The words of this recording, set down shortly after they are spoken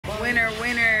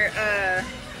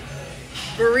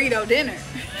burrito dinner.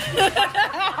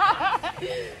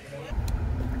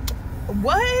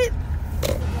 What?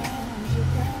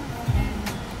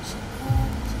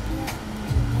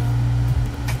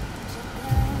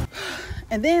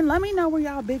 And then let me know where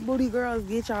y'all big booty girls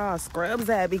get y'all scrubs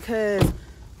at, because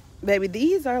baby,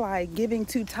 these are like giving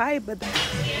too tight. But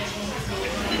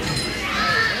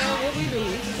What we do?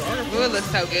 The food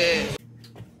looks so good.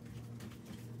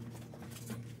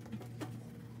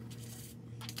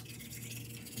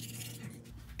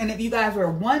 and if you guys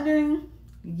were wondering,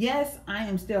 yes, I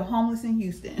am still homeless in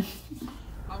Houston.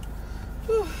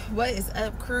 What is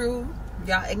up, crew?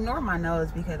 Y'all ignore my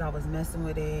nose because I was messing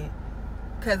with it.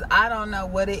 Because I don't know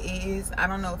what it is. I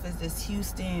don't know if it's this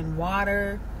Houston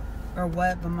water or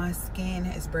what, but my skin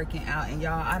is breaking out. And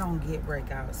y'all, I don't get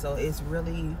breakouts. So it's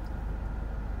really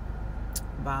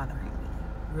bothering me.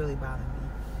 Really bothering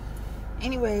me.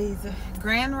 Anyways,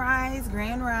 grand rise.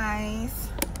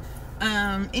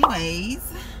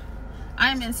 Anyways,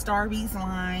 I'm in Starbucks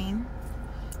line.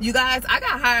 You guys, I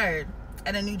got hired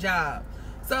at a new job.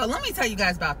 So let me tell you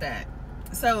guys about that.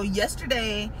 So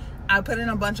yesterday, I put in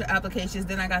a bunch of applications.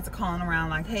 Then I got to calling around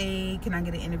like, hey, can I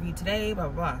get an interview today? Blah,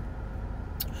 blah, blah.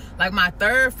 Like my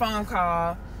third phone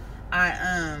call,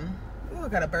 I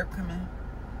got a burp coming.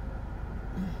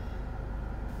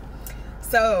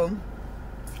 So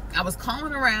I was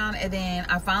calling around, and then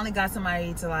I finally got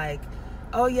somebody to like,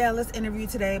 oh yeah, let's interview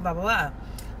today, blah, blah, blah.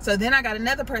 So then I got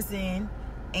another person,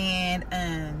 and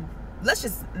let's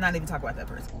just not even talk about that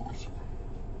person.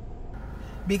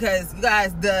 Because you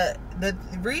guys, the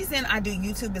reason I do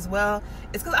YouTube as well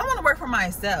is because I want to work for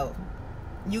myself.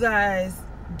 You guys,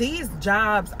 these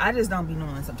jobs, I just don't be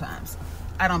knowing sometimes.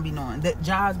 I don't be knowing. That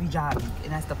jobs be jobby,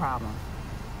 and that's the problem.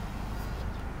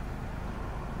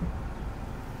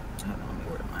 Hold on, let me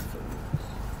order my food.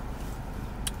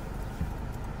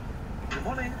 Good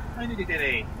morning. How are you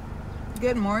today?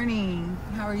 Good morning.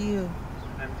 How are you?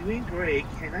 I'm doing great.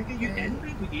 Can I get you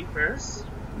anything to eat first?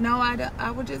 No,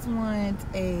 I would just want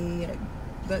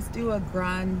let's do a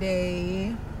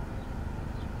grande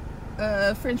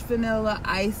French vanilla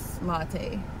ice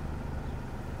latte.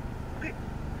 Okay.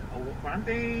 A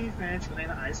grande French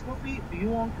vanilla ice coffee. Do you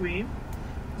want cream?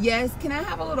 Yes. Can I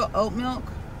have a little oat milk?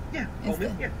 Yeah, oat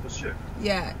milk. Yeah, for sure.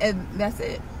 Yeah, and that's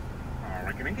it. All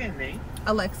right, can I get a name?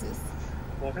 Alexis.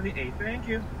 428. Thank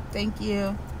you. Thank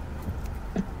you.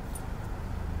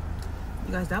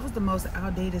 You guys, that was the most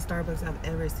outdated Starbucks I've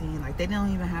ever seen. Like, they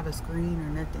don't even have a screen or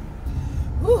nothing.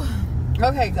 Whew.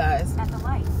 Okay, guys. At the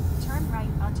light, turn right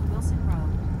onto Wilson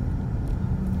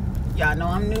Road. Y'all know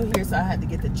I'm new here, so I had to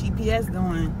get the GPS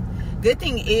going. Good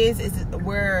thing is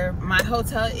where my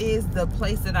hotel is, the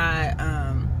place that I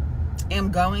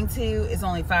am going to is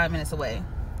only 5 minutes away.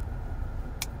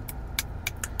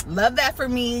 Love that for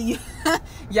me.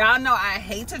 Y'all know I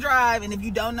hate to drive, and if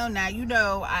you don't know, now you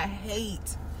know I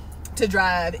hate to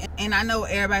drive. And I know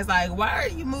everybody's like, why are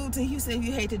you moved to Houston if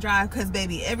you hate to drive? Because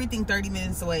baby, everything 30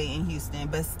 minutes away in Houston,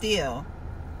 but still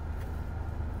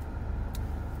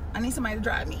I need somebody to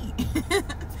drive me.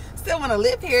 Still want to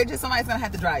live here, just somebody's gonna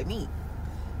have to drive me.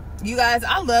 You guys,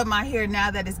 I love my hair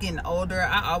now that it's getting older.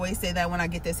 I always say that when I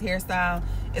get this hairstyle,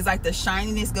 it's like the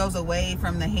shininess goes away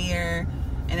from the hair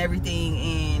and everything,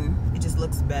 and it just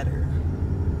looks better.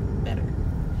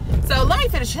 So let me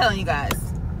finish telling you guys.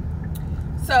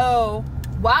 So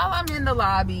while I'm in the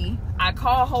lobby, I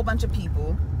call a whole bunch of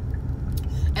people,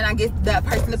 and I get that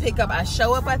person to pick up. I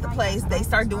show up at the place. They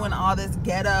start doing all this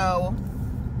ghetto,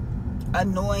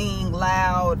 annoying,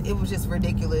 loud. It was just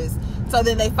ridiculous. So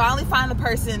then they finally find the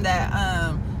person that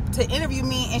to interview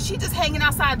me, and she just hanging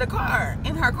outside the car,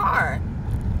 in her car,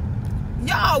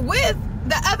 y'all, with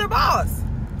the other boss.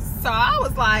 So I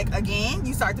was like, again,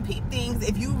 you start to peep things.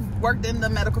 If you worked in the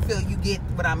medical field, you get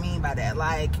what I mean by that.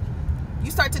 Like, you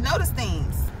start to notice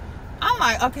things. I'm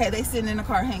like, okay, they sitting in the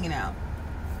car hanging out.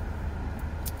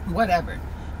 Whatever.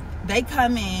 They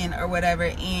come in or whatever,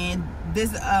 and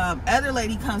this other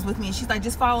lady comes with me, and she's like,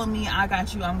 just follow me, I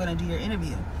got you, I'm gonna do your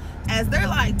interview. As they're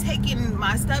like taking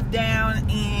my stuff down,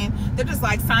 and they're just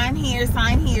like, sign here,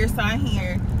 sign here, sign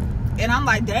here. And I'm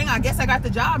like, dang, I guess I got the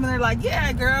job. And they're like,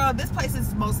 yeah, girl, this place is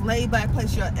the most laid back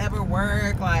place you'll ever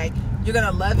work. Like, you're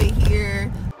gonna love it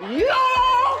here. You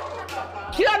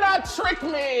cannot trick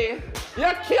me.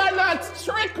 You cannot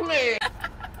trick me.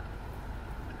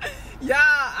 Yeah,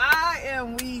 I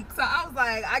am weak. So I was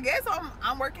like, I guess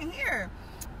I'm working here.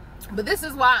 But this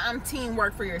is why I'm team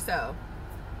work for yourself.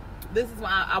 This is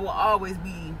why I will always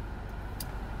be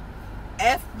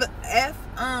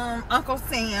Uncle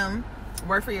Sam,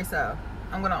 work for yourself.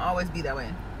 I'm gonna always be that way.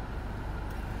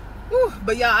 Whew.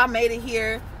 But y'all, I made it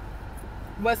here.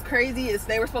 what's crazy is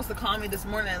they were supposed to call me this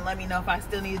morning and let me know if I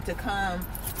still needed to come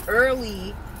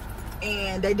early,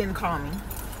 and they didn't call me,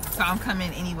 so I'm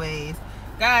coming anyways.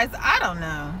 Guys, I don't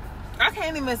know, I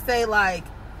can't even say like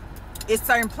it's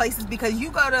certain places, because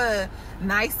you go to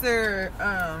nicer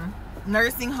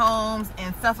nursing homes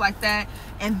and stuff like that,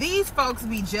 and these folks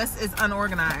be just as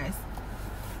unorganized.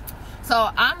 So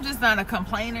I'm just not a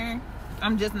complainer.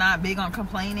 I'm just not big on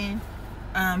complaining,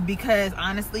 because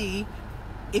honestly,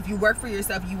 if you work for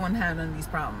yourself, you won't have none of these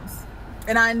problems.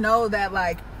 And I know that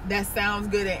like that sounds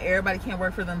good and everybody can't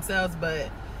work for themselves, but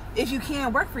if you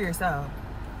can't, work for yourself.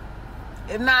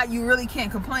 If not, you really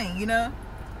can't complain, you know?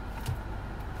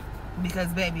 Because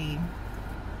baby,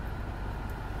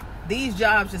 these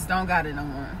jobs just don't got it no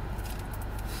more.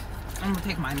 I'm gonna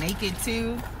take my naked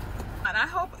too. And I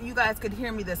hope you guys could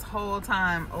hear me this whole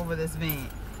time over this vent,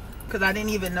 because I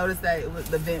didn't even notice that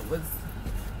the vent was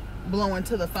blowing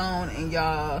to the phone. And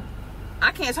y'all,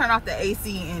 I can't turn off the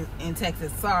AC in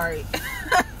Texas, sorry.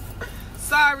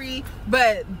 Sorry,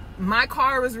 but my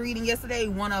car was reading yesterday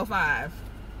 105.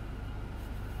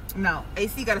 No,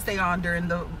 AC got to stay on during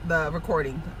the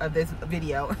recording of this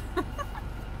video.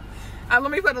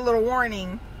 Let me put a little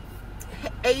warning.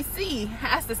 AC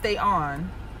has to stay on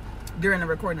during the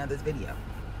recording of this video.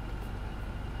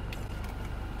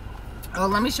 Oh,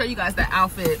 let me show you guys the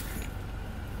outfit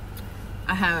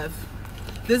I have.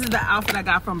 This is the outfit I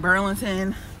got from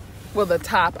Burlington. Well, the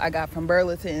top I got from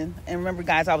Burlington. And remember,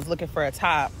 guys, I was looking for a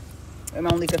top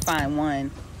and only could find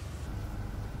one.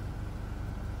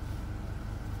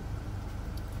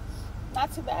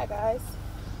 Not too bad, guys.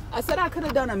 I said I could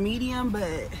have done a medium,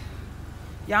 but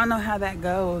y'all know how that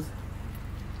goes.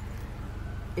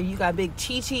 If you got big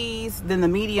chi-chis, then the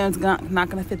medium's not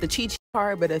gonna fit the chi-chi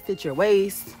part, but it'll fit your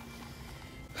waist.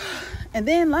 And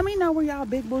then let me know where y'all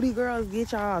big booty girls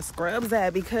get y'all scrubs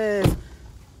at, because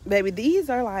baby, these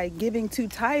are like giving too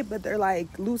tight, but they're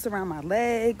like loose around my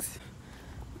legs.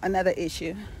 Another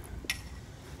issue.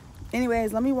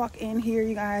 Anyways, let me walk in here,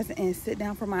 you guys, and sit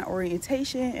down for my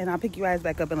orientation, and I'll pick you guys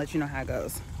back up and let you know how it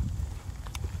goes.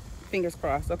 Fingers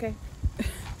crossed, okay?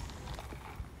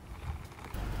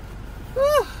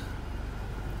 Whew.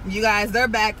 You guys, they're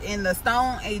back in the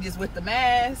stone ages with the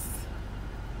masks.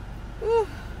 Whew.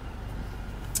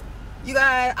 You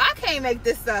guys, I can't make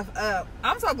this stuff up.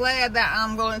 I'm so glad that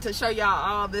I'm going to show y'all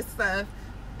all this stuff.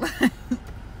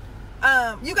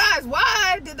 You guys,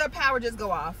 why did the power just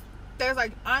go off? There's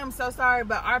like, I'm so sorry,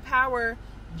 but our power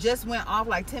just went off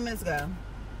like 10 minutes ago.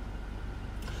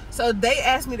 So they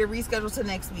asked me to reschedule to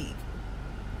next week.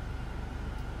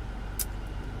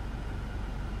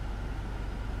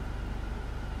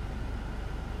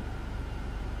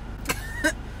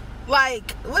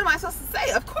 Like, what am I supposed to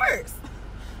say? Of course,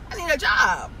 I need a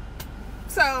job.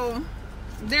 So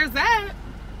there's that.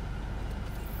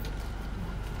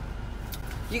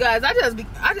 You guys, I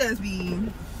just be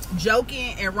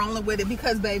joking and rolling with it,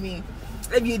 because baby,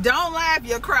 if you don't laugh,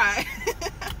 you'll cry.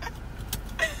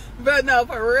 But no,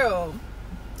 for real,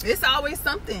 it's always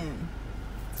something.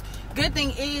 Good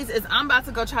thing is I'm about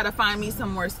to go try to find me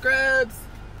some more scrubs.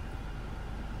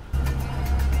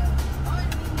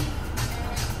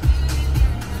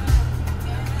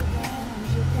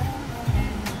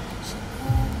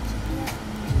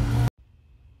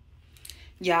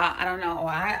 Y'all, I don't know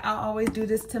why I always do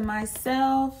this to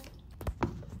myself,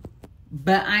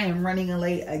 but I am running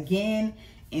late again,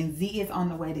 and Z is on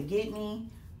the way to get me.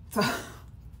 So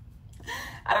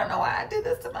I don't know why I did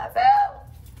this to myself.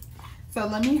 So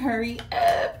let me hurry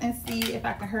up and see if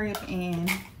I can hurry up and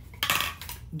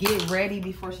get ready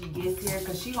before she gets here,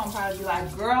 because she's gonna probably be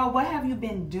like, girl, what have you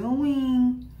been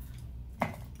doing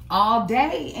all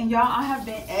day? And y'all, I have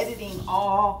been editing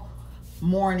all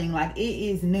morning. Like, it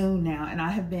is noon now, and I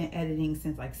have been editing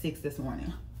since like 6 this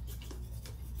morning.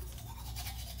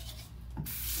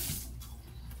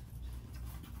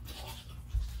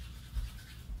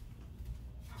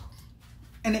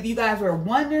 And if you guys were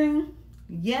wondering,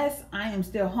 yes, I am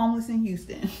still homeless in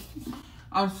Houston.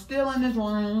 I'm still in this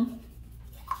room.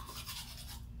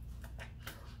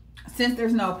 Since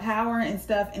there's no power and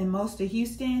stuff in most of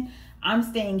Houston, I'm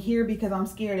staying here because I'm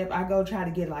scared if I go try to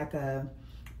get like a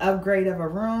upgrade of a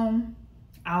room,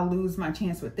 I'll lose my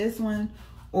chance with this one,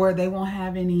 or they won't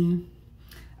have any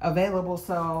available.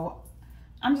 So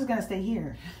I'm just gonna stay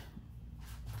here,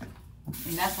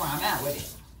 and that's where I'm at with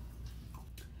it.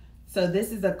 So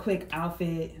this is a quick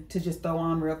outfit to just throw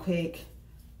on real quick,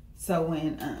 so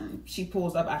when she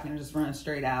pulls up, I can just run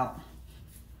straight out.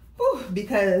 Whew,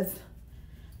 because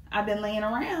I've been laying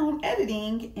around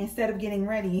editing instead of getting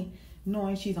ready,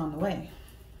 knowing she's on the way.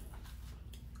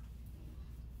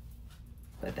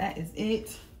 But that is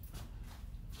it.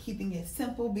 keeping it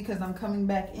simple because I'm coming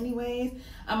back anyways.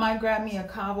 I might grab me a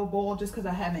kava bowl just because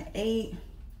I haven't ate.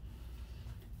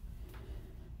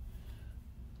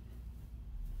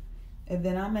 And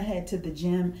then I'm gonna head to the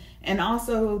gym. And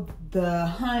also the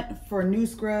hunt for new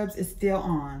scrubs is still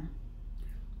on.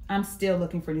 I'm still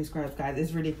looking for new scrubs, guys.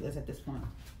 It's ridiculous at this point.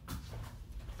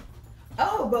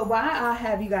 Oh, but while I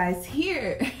have you guys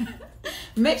here,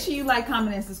 make sure you like,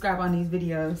 comment, and subscribe on these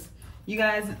videos. You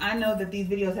guys, I know that these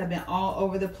videos have been all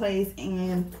over the place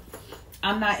and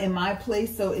I'm not in my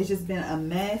place, so it's just been a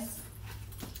mess.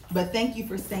 But thank you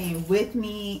for staying with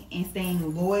me and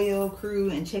staying loyal, crew,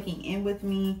 and checking in with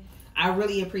me. I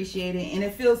really appreciate it. And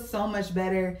it feels so much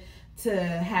better to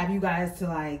have you guys to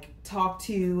like talk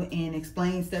to and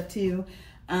explain stuff to.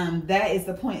 That is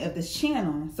the point of this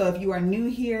channel. So if you are new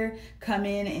here, come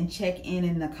in and check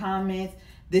in the comments.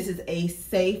 This is a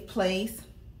safe place.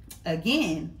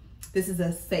 Again, this is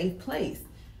a safe place.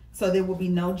 So there will be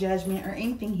no judgment or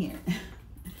anything here.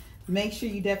 Make sure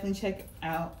you definitely check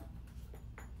out.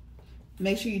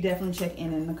 Make sure you definitely check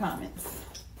in the comments.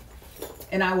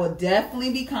 And I will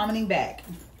definitely be commenting back.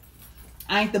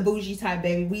 I ain't the bougie type,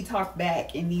 baby. We talk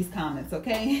back in these comments,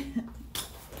 okay?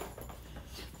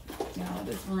 Y'all,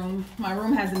 this room, my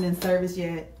room hasn't been serviced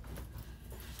yet.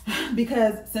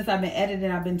 Because since I've been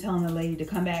editing, I've been telling the lady to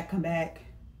come back.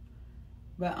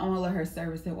 But I'm gonna let her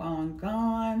service it while I'm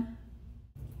gone.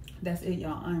 That's it,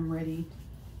 y'all. I'm ready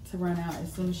to run out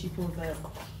as soon as she pulls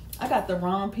up. I got the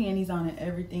wrong panties on and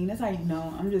everything. That's how you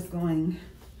know. I'm just going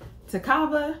to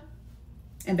Kava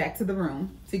and back to the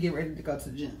room to get ready to go to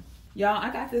the gym. Y'all,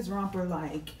 I got this romper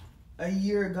like a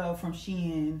year ago from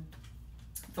Shein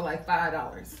for like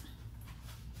 $5.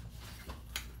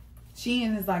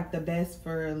 Shein is like the best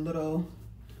for little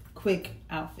quick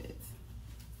outfits.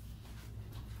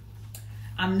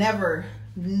 I'm never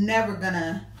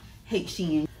gonna hate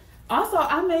Shein. Also,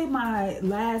 I made my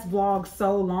last vlog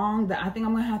so long that I think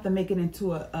I'm gonna have to make it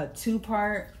into a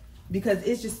two-part because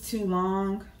it's just too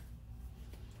long.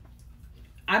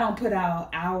 I don't put out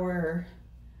hour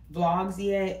vlogs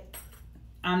yet.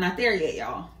 I'm not there yet,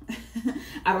 y'all.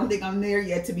 I don't think I'm there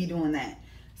yet to be doing that.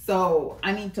 So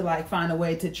I need to like find a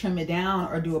way to trim it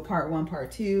down or do a part 1,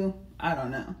 part 2. I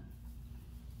don't know.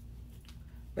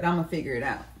 But I'm gonna figure it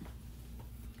out.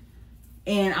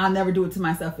 And I'll never do it to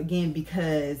myself again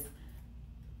because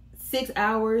 6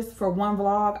 hours for one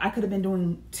vlog, I could have been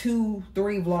doing 2,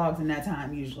 3 vlogs in that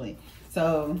time usually.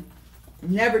 So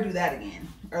never do that again,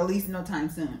 or at least no time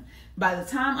soon. By the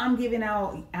time I'm giving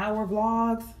out hour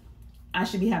vlogs, I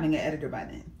should be having an editor by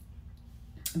then.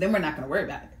 Then we're not gonna worry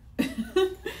about it.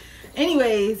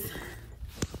 Anyways,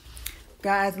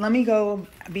 guys, let me go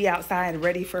be outside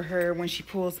ready for her when she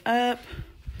pulls up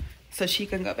so she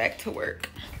can go back to work.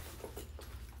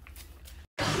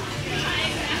 I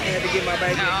had to get my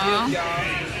baby a gift,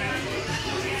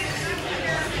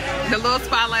 y'all. The little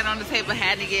spotlight on the table,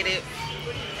 had to get it.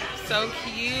 So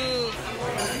cute.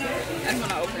 I'm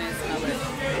gonna open it and smell it.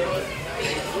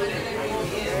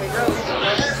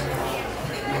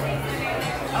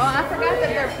 Oh, I forgot that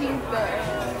they're pink. The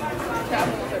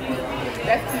chapels are pink.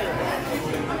 That's cute.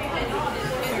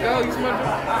 Go, you smell it?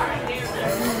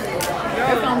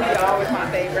 It's gonna be always my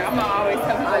favorite. I'm gonna always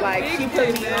tell people like she put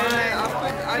me on.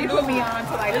 She put me on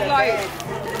to like the best.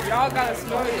 Y'all gotta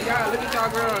smell it. Y'all look at y'all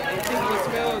girl and think you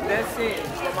smell. That's it.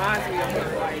 Reminds me of her.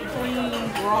 Like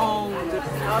clean, grown.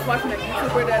 I was watching a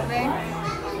YouTuber the other day.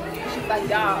 She's like,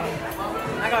 y'all,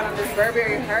 I got on this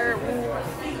Burberry herb.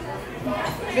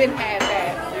 Didn't have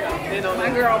that. My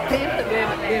girl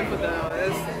Then put down.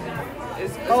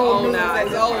 It's old now.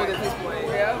 It's old at this point.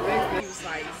 Yeah. He was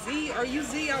like, Z, are you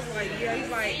Z? I was like, yeah. He's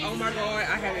like, oh my God,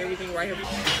 I have everything right here.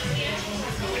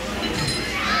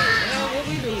 What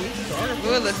we do?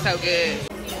 It looks so good.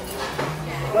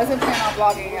 Wasn't planning on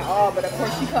vlogging at all, but of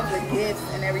course she comes with gifts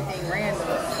and everything random.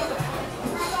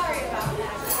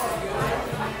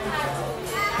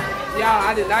 Y'all,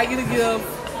 I did not get a gift.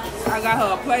 I got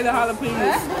her a plate of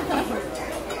jalapenos.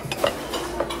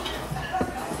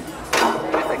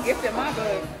 That's a gift in my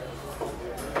book.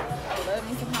 I love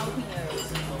me some jalapenos.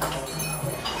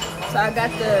 So I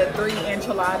got the 3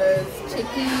 enchiladas,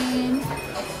 chicken,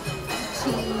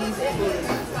 cheese, and beef.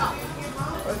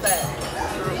 What's that?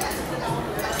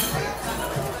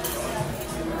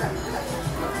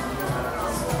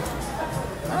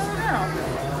 I don't know.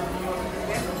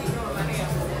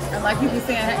 And like you be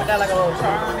saying, it got like a little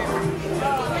char on it.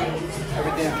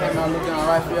 Everything came out looking all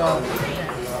right for y'all.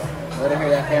 Let her hear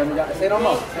that family. Say no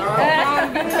more.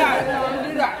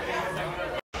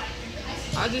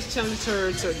 I just challenged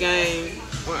her to a game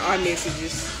on our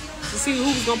messages to see who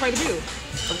was gonna pay the bill.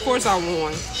 Of course I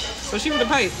won. So she would have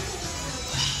paid.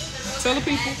 Tell the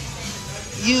people.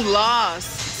 You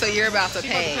lost, so you're about to She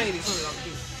about to pay. pay these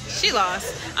 $100. She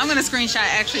lost. I'm gonna screenshot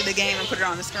actually the game and put it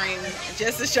on the screen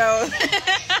just to show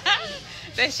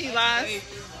that she lost.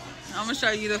 I'm gonna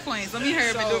show you the points. Let me hurry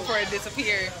up and do it before it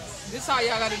disappears. This how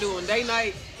y'all gotta do on date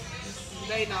night.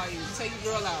 Date night, you take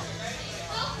your girl out.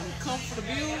 When you come for the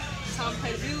bill, time to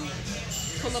pay the bill,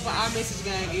 pull up an iMessage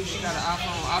game if she got an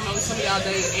iPhone. I know some of y'all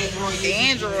date Android.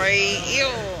 Android, ew.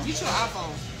 Get your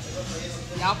iPhone.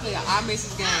 Y'all play an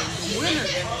iMessage game. The winner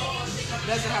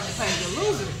doesn't have to pay. The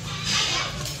loser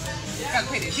got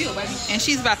to pay that bill, baby. And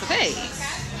she's about to pay.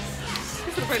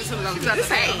 Who finna pay the $100? She's about to This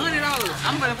pay. ain't $100.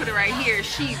 I'm gonna put it right here.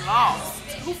 She lost.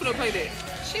 Who finna pay that?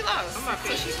 She lost. I'm not So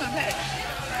paying. she's gonna pay.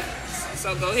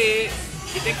 So go ahead,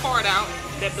 get that card out,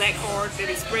 that black card, that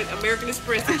Express, American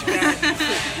Express that you got. Go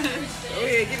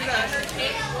ahead, get it out.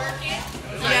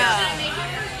 Yeah.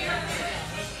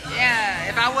 Yeah.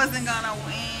 If I wasn't gonna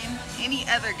win any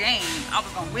other game, I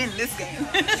was gonna win this game.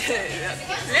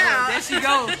 Yeah. There she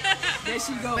go. There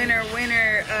she go. Winner,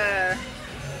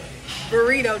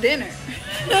 burrito dinner.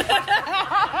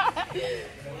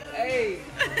 Hey.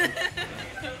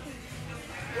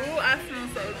 Ooh, I smell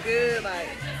so good. Like,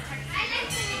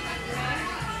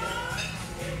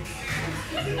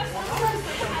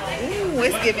 ooh,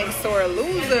 it's giving sore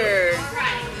loser.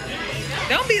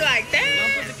 Don't be like Don't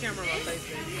that. put the camera on my face.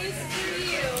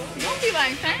 Don't be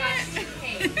like that.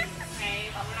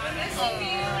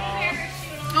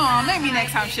 Oh, maybe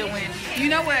next time she'll win. You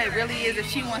know what it really is? If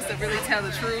she wants to really tell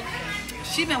the truth,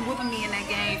 she been whooping me in that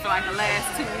game for like the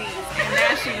last 2 weeks, and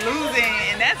now she losing,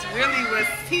 and that's really what's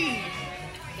tea.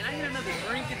 Can I get another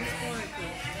drink at this point?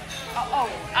 Oh,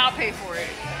 I'll pay for it.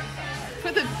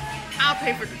 I'll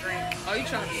pay for the drink. Oh, you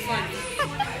trying to be funny?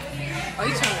 Oh,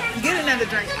 you trying to... Get another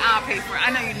drink. I'll pay for it. I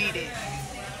know you need it.